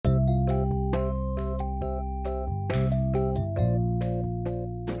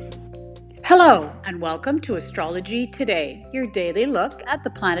Hello, and welcome to Astrology Today, your daily look at the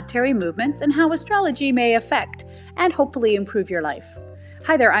planetary movements and how astrology may affect and hopefully improve your life.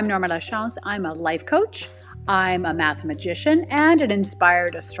 Hi there, I'm Norma Lachance. I'm a life coach, I'm a mathematician, and an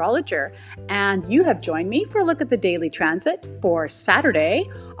inspired astrologer. And you have joined me for a look at the daily transit for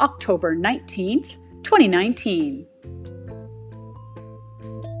Saturday, October 19th, 2019.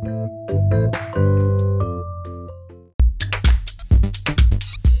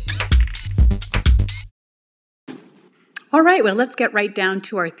 All right, well, let's get right down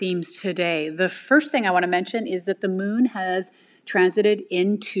to our themes today. The first thing I want to mention is that the moon has transited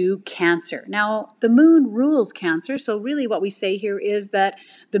into Cancer. Now, the moon rules Cancer, so really what we say here is that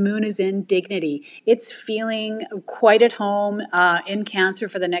the moon is in dignity. It's feeling quite at home in Cancer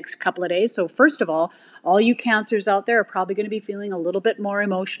for the next couple of days. So first of all you Cancers out there are probably going to be feeling a little bit more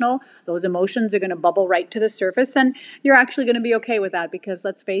emotional. Those emotions are going to bubble right to the surface, and you're actually going to be okay with that because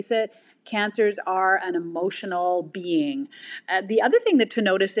let's face it, Cancers are an emotional being. The other thing that to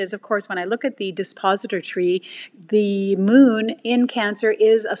notice is, of course, when I look at the dispositor tree, the moon in Cancer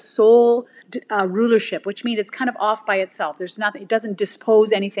is a sole rulership, which means it's kind of off by itself. There's nothing, it doesn't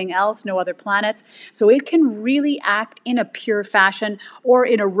dispose anything else, no other planets. So it can really act in a pure fashion or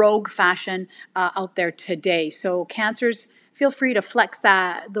in a rogue fashion out there today. So Cancers, feel free to flex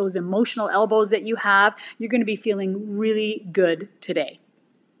those emotional elbows that you have. You're going to be feeling really good today.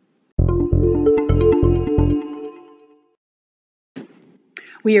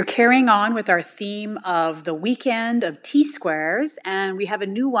 We are carrying on with our theme of the weekend of T-squares, and we have a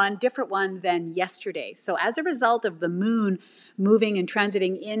new one, different one than yesterday. So as a result of the moon moving and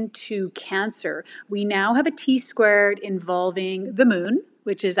transiting into Cancer, we now have a T-squared involving the moon,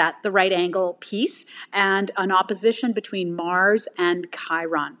 which is at the right angle piece, and an opposition between Mars and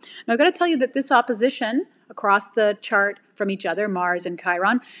Chiron. Now, I've got to tell you that this opposition across the chart from each other, Mars and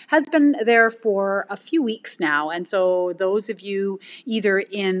Chiron, has been there for a few weeks now. And so those of you either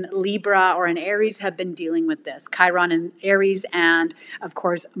in Libra or in Aries have been dealing with this. Chiron in Aries, and of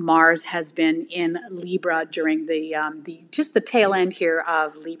course Mars has been in Libra during the tail end here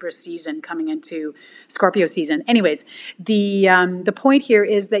of Libra season coming into Scorpio season. Anyways, the point here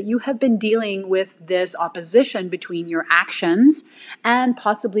is that you have been dealing with this opposition between your actions and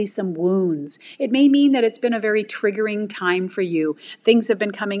possibly some wounds. It may mean that it's been a very triggering time for you. Things have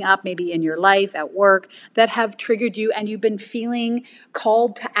been coming up maybe in your life, at work, that have triggered you and you've been feeling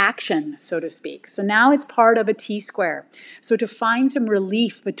called to action, so to speak. So now it's part of a T-square. So to find some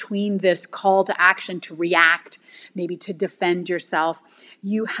relief between this call to action, to react, maybe to defend yourself,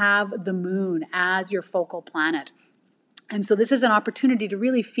 you have the moon as your focal planet. And so this is an opportunity to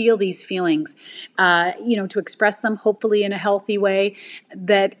really feel these feelings, to express them hopefully in a healthy way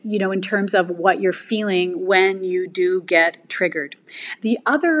that, in terms of what you're feeling when you do get triggered. The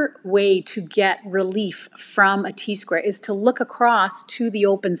other way to get relief from a T-square is to look across to the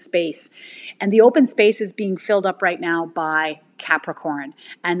open space. And the open space is being filled up right now by Capricorn.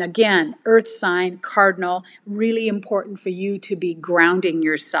 And again, earth sign, cardinal, really important for you to be grounding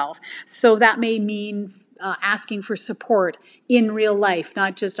yourself. So that may mean asking for support in real life,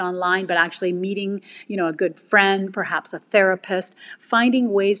 not just online, but actually meeting, a good friend, perhaps a therapist,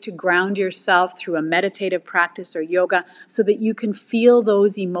 finding ways to ground yourself through a meditative practice or yoga so that you can feel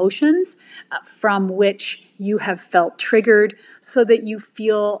those emotions from which you have felt triggered, so that you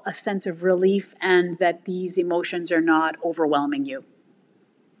feel a sense of relief and that these emotions are not overwhelming you.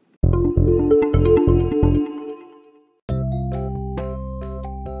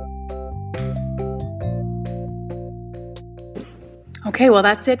 Okay, well,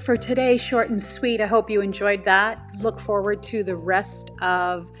 that's it for today. Short and sweet. I hope you enjoyed that. Look forward to the rest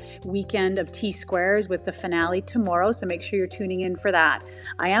of weekend of T-squares with the finale tomorrow, so make sure you're tuning in for that.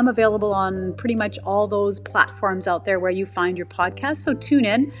 I am available on pretty much all those platforms out there where you find your podcast, so tune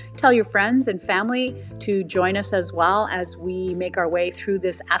in. Tell your friends and family to join us as well as we make our way through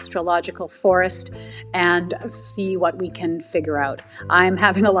this astrological forest and see what we can figure out. I'm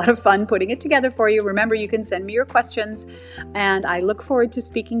having a lot of fun putting it together for you. Remember, you can send me your questions, and I look forward to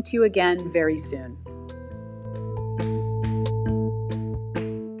speaking to you again very soon.